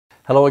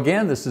Hello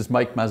again, this is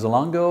Mike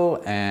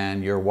Mazzalongo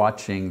and you're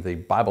watching the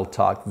Bible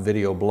Talk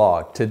video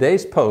blog.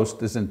 Today's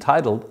post is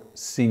entitled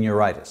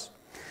Senioritis.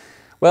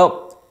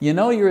 Well, you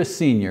know you're a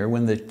senior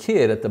when the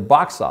kid at the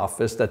box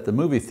office at the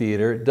movie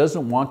theater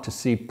doesn't want to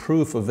see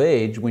proof of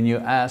age when you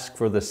ask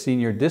for the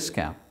senior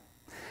discount.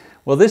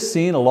 Well, this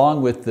scene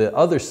along with the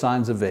other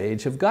signs of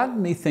age have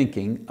gotten me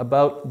thinking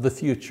about the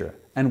future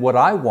and what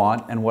I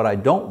want and what I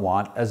don't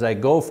want as I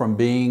go from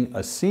being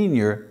a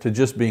senior to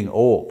just being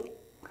old.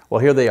 Well,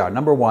 here they are.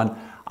 Number one,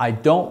 I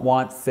don't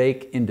want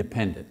fake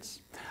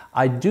independence.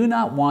 I do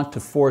not want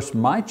to force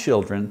my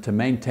children to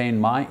maintain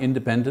my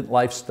independent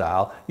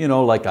lifestyle,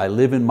 like I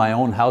live in my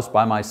own house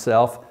by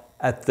myself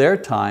at their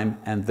time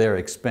and their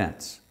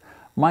expense.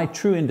 My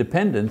true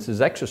independence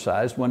is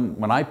exercised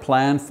when I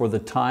plan for the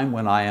time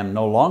when I am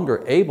no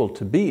longer able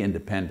to be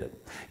independent.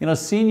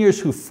 Seniors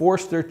who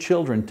force their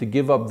children to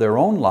give up their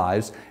own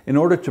lives in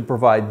order to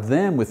provide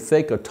them with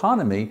fake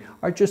autonomy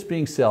are just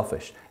being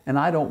selfish, and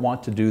I don't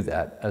want to do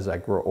that as I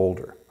grow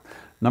older.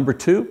 Number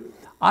two,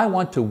 I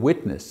want to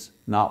witness,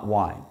 not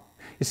whine.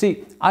 You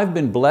see, I've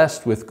been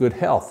blessed with good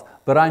health,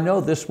 but I know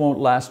this won't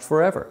last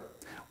forever.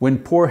 When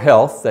poor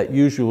health that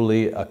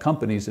usually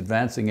accompanies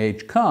advancing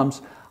age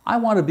comes, I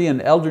want to be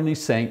an elderly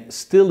saint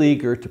still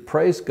eager to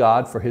praise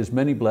God for His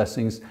many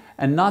blessings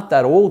and not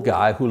that old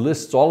guy who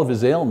lists all of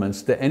his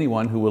ailments to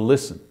anyone who will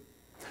listen.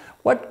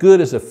 What good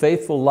is a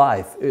faithful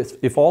life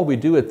if all we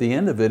do at the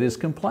end of it is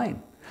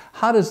complain?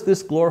 How does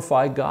this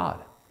glorify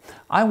God?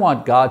 I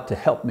want God to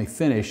help me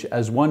finish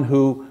as one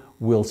who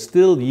will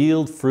still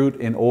yield fruit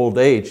in old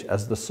age,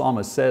 as the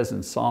psalmist says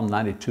in Psalm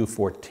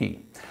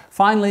 92:14.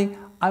 Finally,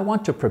 I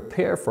want to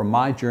prepare for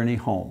my journey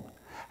home.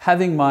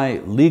 Having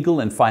my legal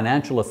and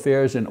financial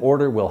affairs in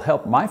order will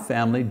help my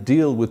family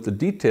deal with the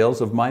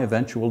details of my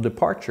eventual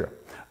departure.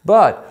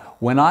 But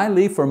when I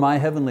leave for my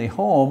heavenly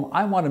home,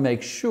 I want to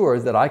make sure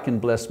that I can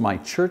bless my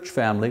church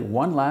family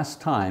one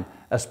last time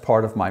as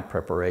part of my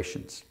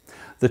preparations.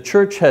 The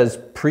church has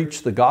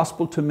preached the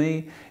gospel to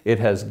me. It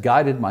has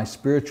guided my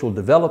spiritual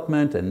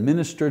development and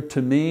ministered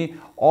to me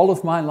all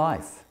of my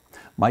life.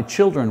 My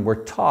children were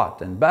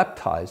taught and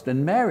baptized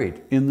and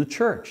married in the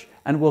church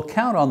and will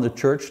count on the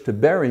church to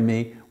bury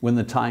me when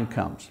the time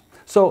comes.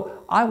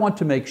 So I want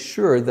to make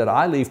sure that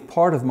I leave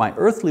part of my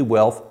earthly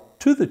wealth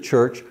to the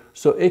church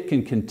so it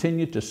can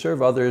continue to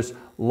serve others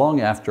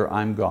long after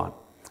I'm gone.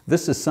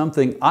 This is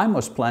something I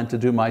must plan to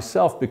do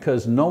myself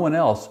because no one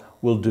else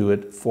will do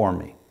it for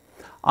me.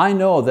 I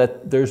know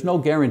that there's no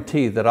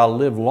guarantee that I'll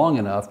live long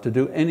enough to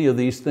do any of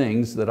these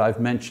things that I've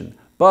mentioned.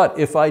 But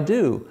if I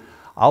do,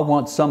 I'll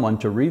want someone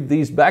to read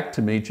these back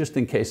to me just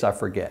in case I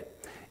forget.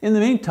 In the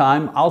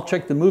meantime, I'll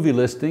check the movie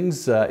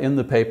listings in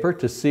the paper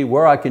to see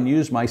where I can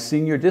use my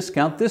senior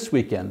discount this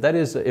weekend. That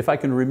is, if I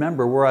can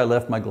remember where I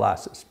left my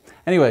glasses.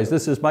 Anyways,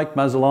 this is Mike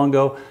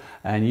Mazzalongo,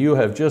 and you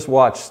have just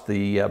watched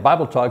the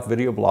Bible Talk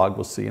video blog.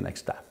 We'll see you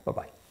next time.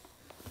 Bye-bye.